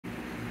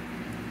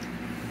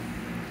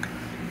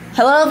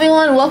Hello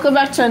everyone, welcome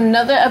back to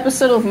another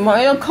episode of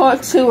Mario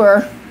Kart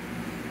Tour.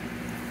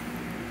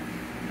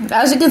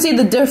 As you can see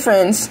the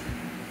difference,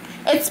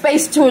 it's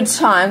space tour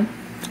time.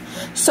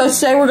 So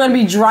today we're going to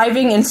be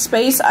driving in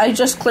space. I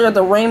just cleared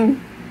the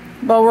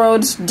Rainbow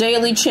Roads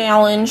Daily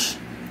Challenge.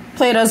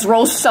 Played as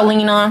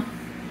Rosalina.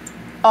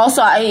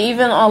 Also, I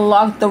even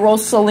unlocked the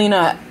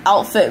Rosalina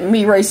outfit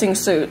Me Racing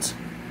suit.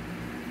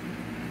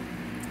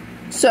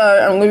 So,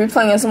 I'm going to be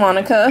playing as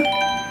Monica.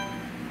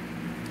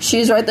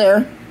 She's right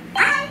there.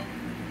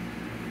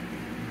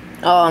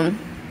 I'm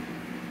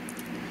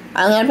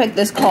gonna pick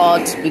this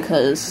kart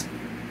because,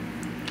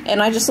 and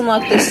I just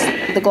unlocked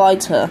the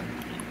glider.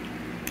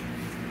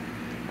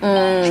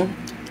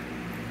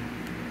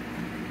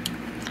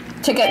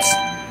 Tickets.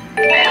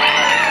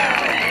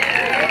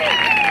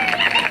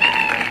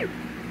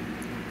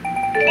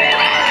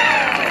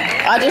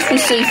 I just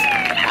received,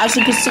 as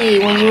you can see,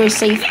 when you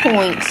receive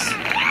points.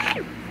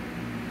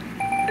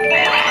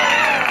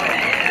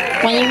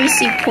 When you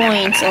receive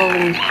points,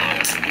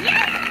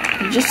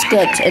 you just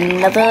get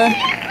another.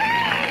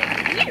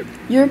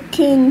 You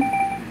can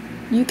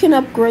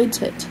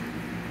upgrade it.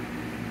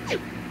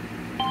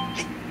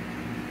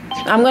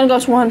 I'm gonna go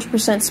to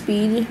 100%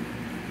 speed.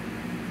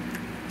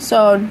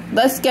 So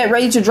let's get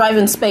ready to drive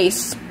in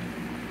space.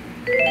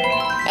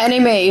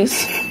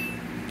 Anyways,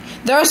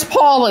 there's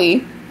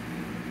Polly.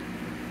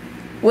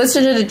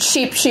 Listen to the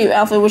cheap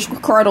outfit which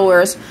Ricardo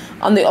wears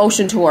on the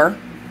ocean tour.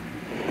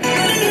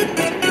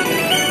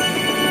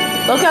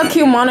 Look how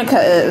cute Monica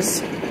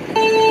is.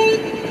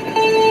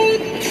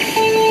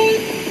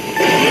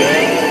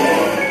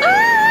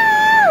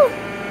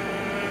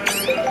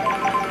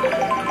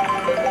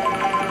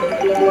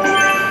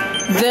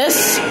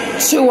 This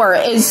tour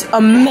is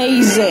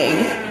amazing.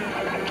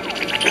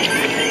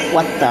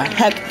 What the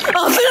heck?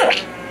 Oh,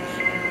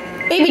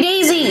 Baby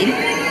Daisy!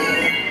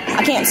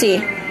 I can't see.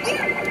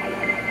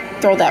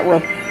 Throw that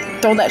rope.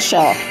 Throw that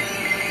shell.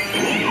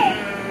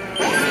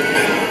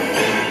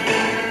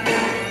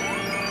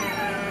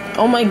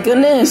 Oh my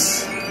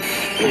goodness.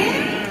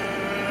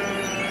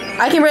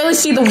 I can barely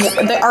see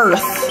the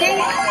earth.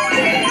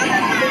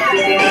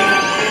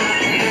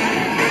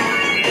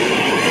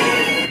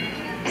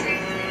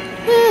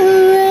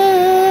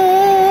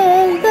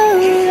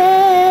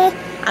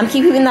 I'm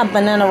keeping that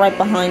banana right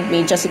behind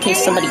me just in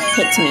case somebody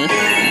hits me.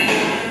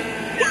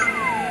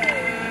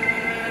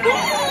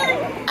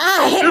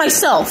 Ah, I hit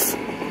myself.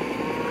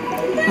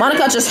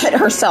 Monica just hit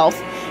herself.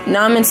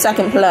 Now I'm in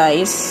second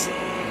place.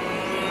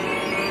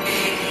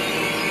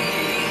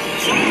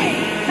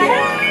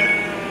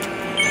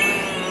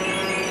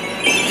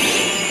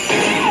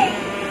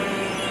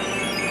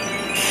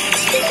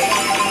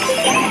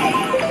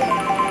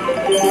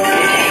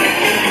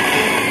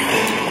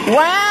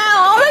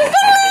 Wow, oh my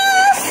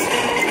goodness!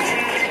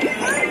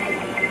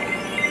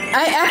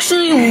 I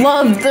actually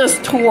love this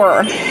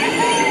tour.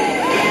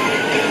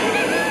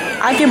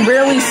 I can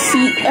barely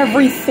see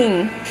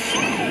everything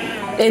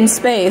in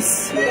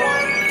space.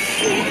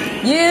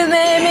 You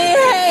made me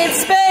hate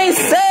Space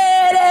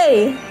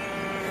City.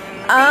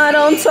 I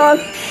don't talk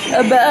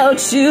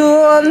about you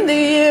on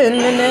the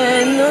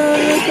internet.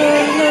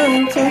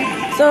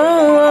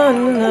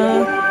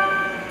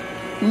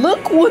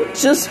 Look what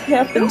just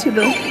happened to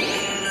the...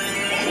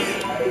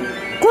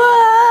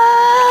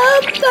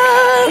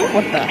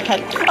 What the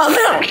heck? Oh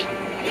no!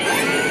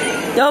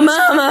 Your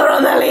mama,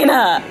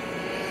 Rosalina!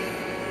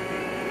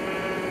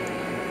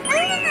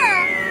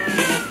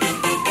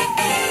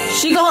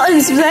 She got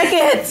in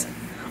second!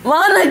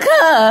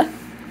 Monica!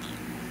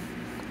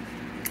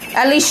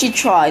 At least she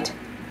tried.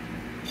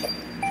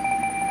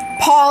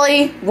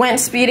 Polly went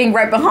speeding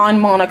right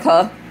behind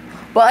Monica.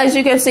 But as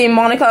you can see,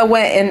 Monica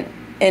went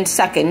in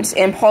seconds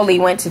and Polly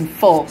went in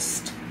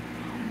first.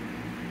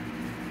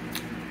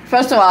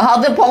 First of all,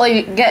 how did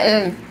Polly get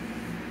in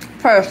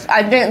first?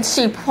 I didn't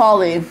see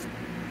Polly.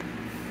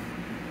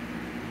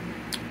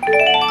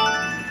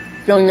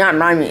 You'll not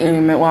mind me in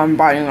a minute while I'm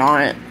biting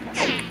on it.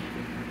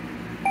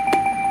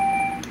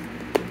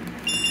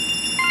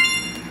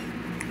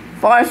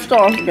 Five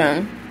stars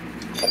again.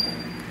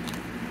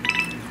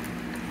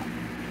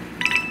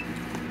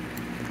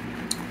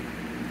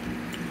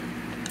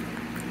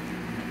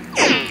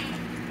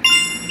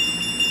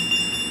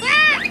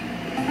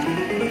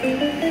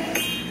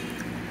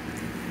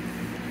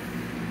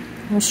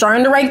 I'm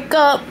starting to rank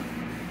up.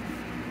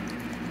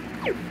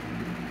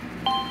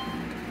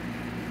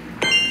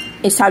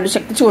 It's time to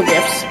check the tour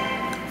gifts.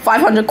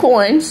 500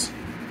 coins.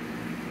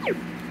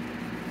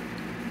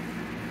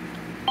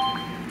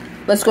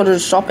 Let's go to the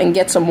shop and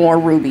get some more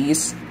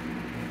rubies.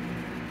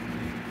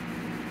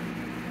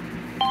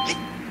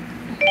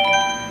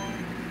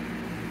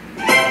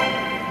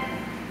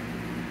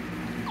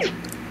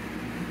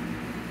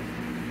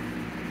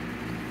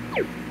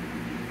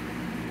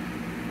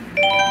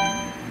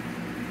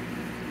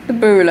 The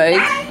bootleg.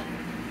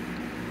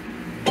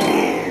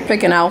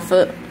 Pick an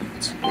outfit.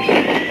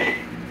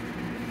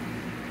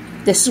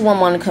 This is what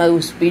Monica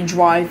will be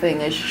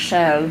driving as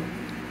Shell.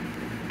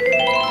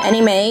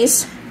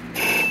 Anyways,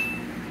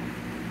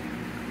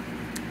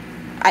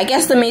 I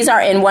guess the maze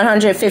are in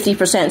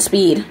 150%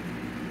 speed.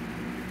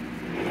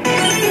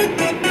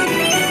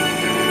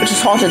 Which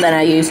is harder than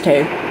I used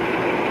to.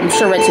 I'm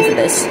sure ready for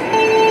this.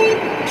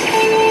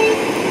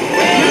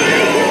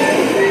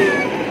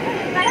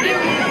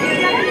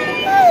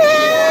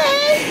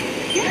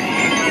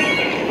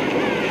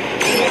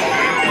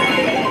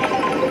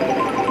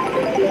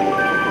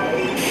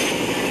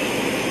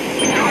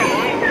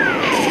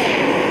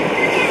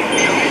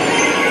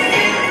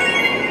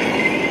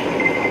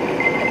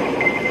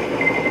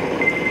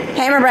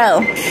 Hammer bro.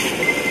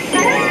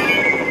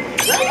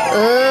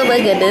 Oh my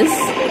goodness.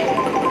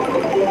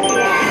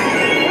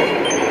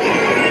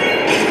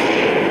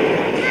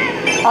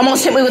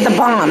 Almost hit me with a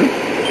bomb.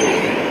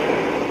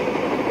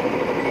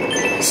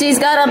 She's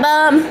got a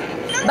bomb.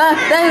 But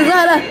daddy's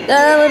gonna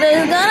go,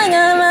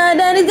 my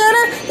daddy's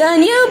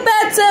gonna, you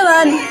better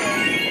run.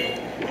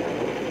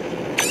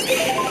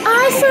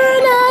 I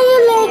found out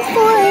your leg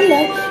for a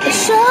leg. A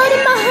shot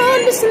in my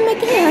hand just to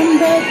make a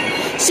handbag.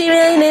 She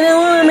really didn't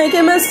want to make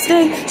a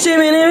mistake. She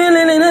really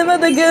didn't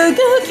want the good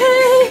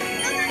okay.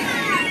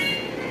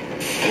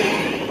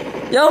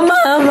 Yo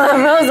mama,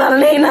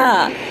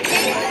 Rosalina.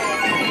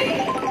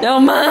 Yo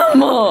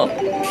mama.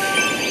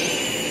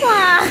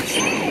 Ah.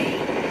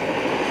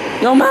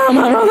 Yo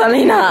mama,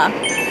 Rosalina.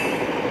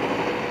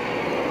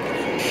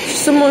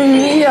 Someone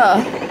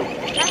here.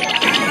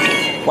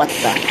 What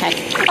the heck?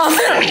 Oh.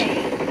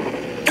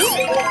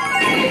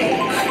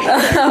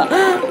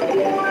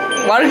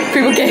 Why do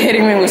people get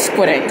hitting me with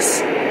squid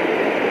eggs?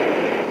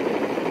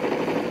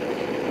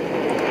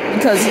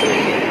 Because,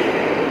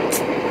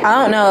 I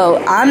don't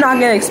know. I'm not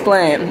gonna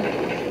explain.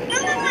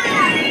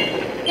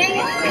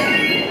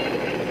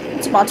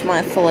 It's about my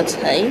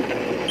authority.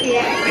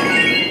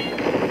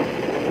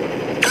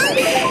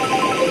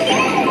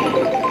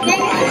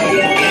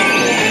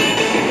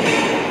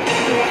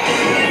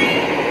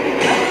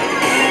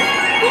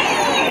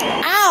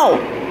 Ow!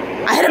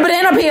 I hit a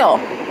banana peel!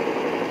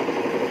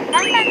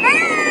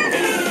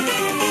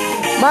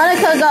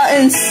 Monica got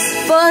in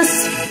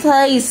first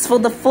place for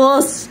the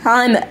first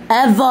time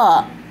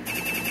ever.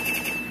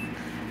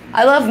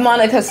 I love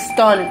Monica's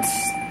stunts.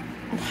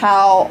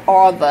 How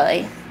are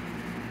they?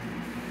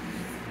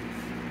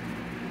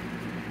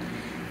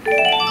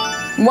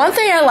 One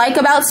thing I like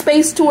about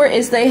Space Tour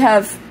is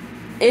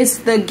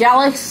the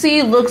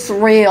galaxy looks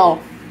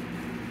real.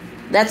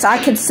 I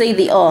can see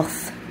the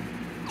Earth.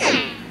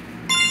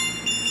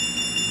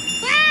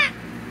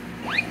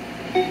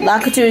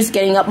 Lakitu is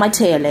getting up my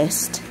tier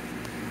list.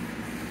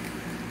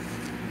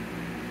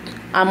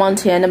 I'm on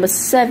tier number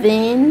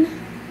 7.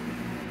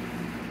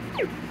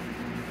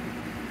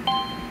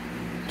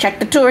 Check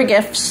the tour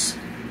gifts.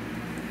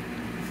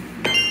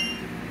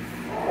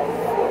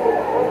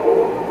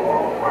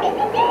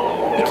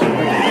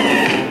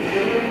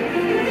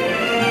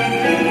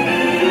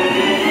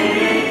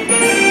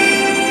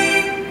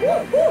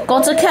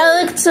 Got a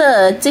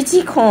character,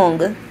 Diddy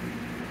Kong.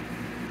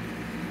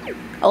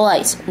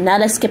 Alright, now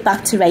let's get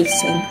back to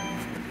racing.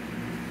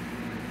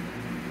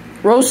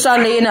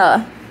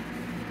 Rosalina.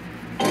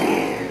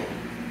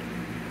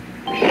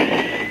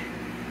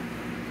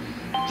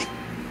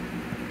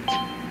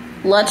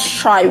 Let's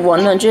try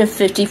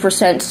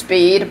 150%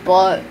 speed,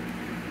 but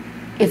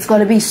it's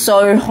gonna be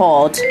so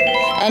hard.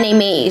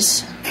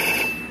 Enemies.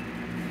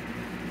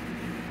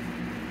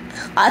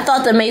 I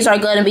thought the maze are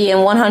gonna be in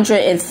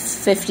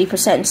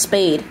 150%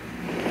 speed.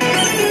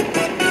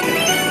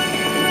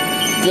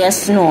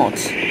 Guess not.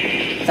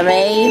 3, 2, 1.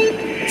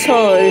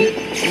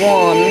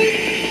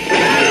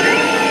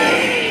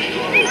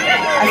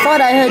 I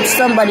thought I heard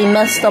somebody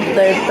messed up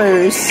their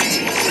boost.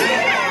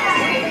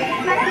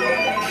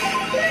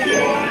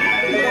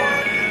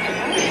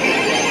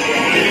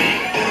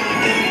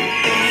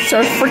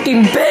 So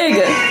freaking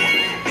big!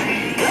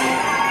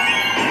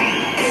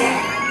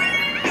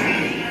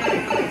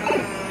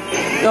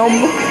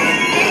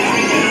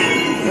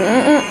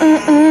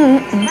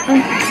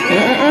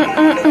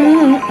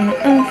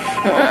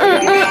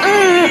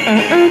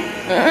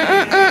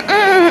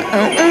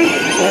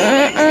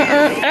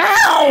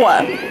 Ow!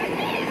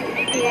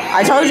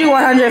 I told you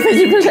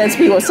 150%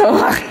 speed was so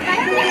high.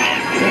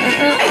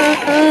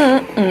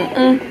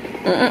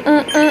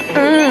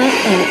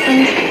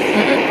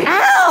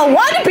 Ow!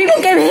 Why do people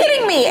keep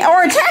hitting me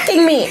or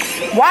attacking me?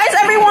 Why is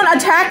everyone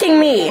attacking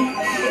me?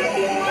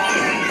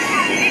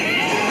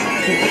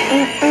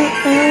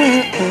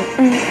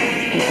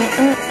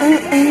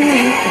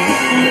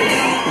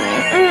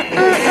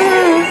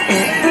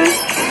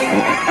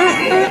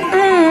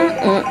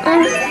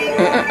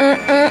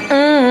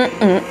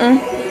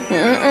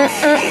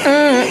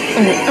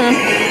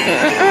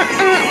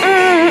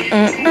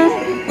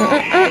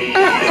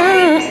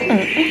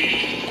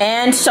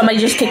 And somebody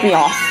just kicked me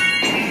off.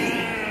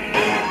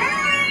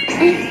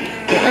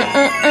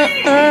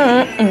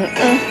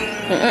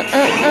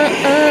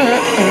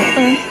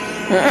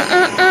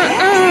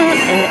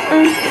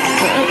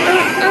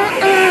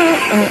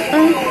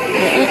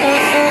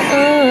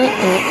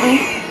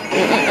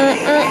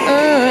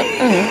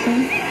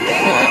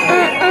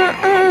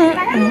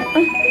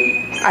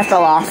 I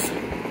fell off.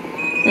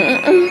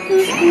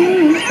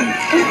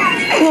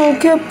 Oh,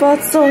 che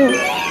pazzo.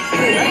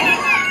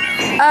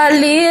 A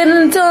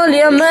little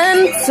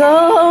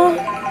togliamento.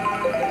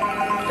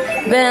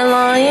 Been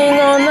lying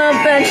on the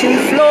bedroom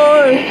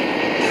floor.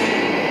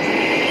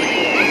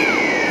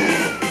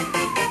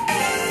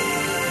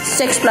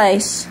 6th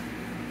place.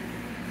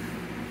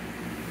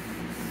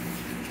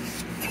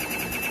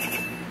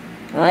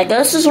 I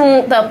guess this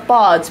isn't that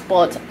bad,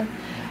 but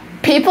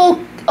people,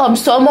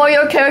 some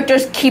Mario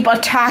characters keep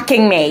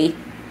attacking me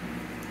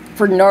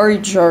for no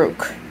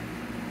joke.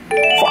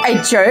 For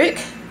a joke?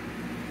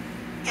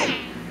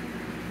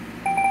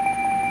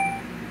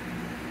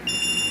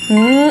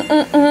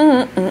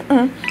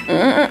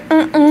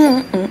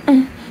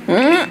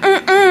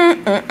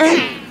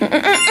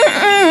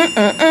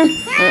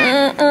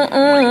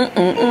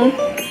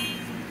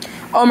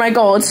 Oh my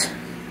god.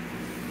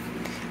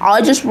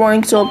 I just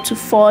ranked up to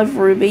 5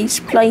 rubies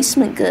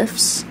placement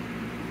gifts.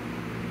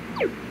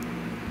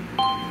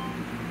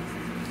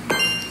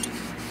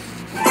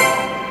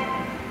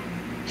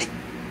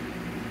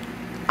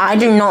 I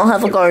do not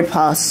have a gold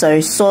pass, so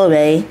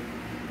sorry.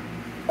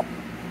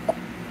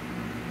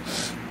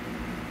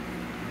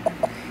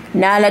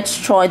 Now let's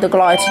try the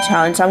glider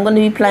challenge. I'm going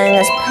to be playing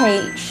as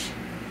Paige.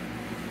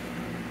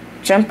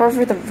 Jump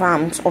over the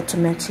ramps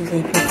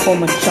automatically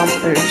perform a jump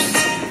boost.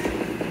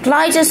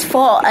 Glide as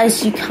far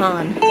as you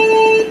can.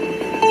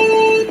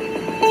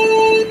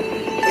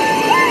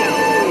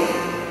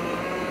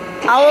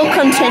 I will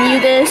continue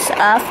this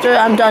after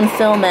I'm done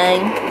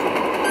filming.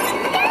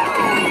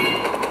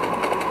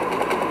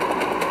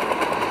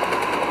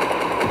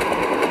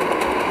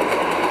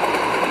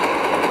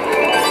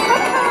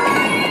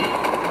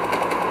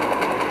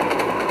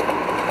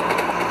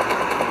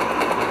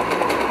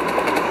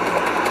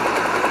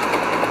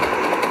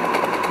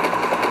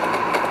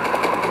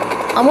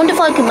 I wonder if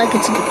I can make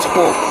it to the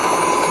top.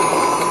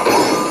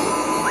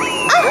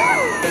 Ah!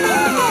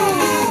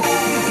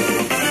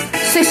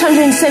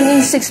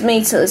 676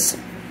 meters.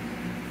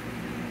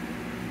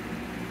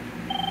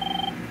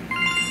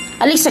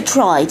 At least I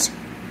tried.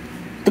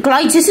 The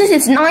glide distance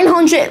is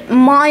 900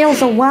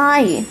 miles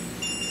away.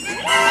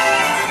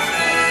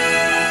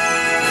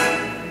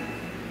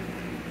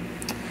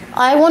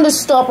 I want to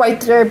stop right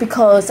there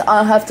because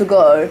I have to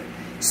go.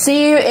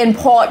 See you in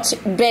part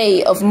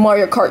B of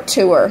Mario Kart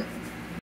Tour.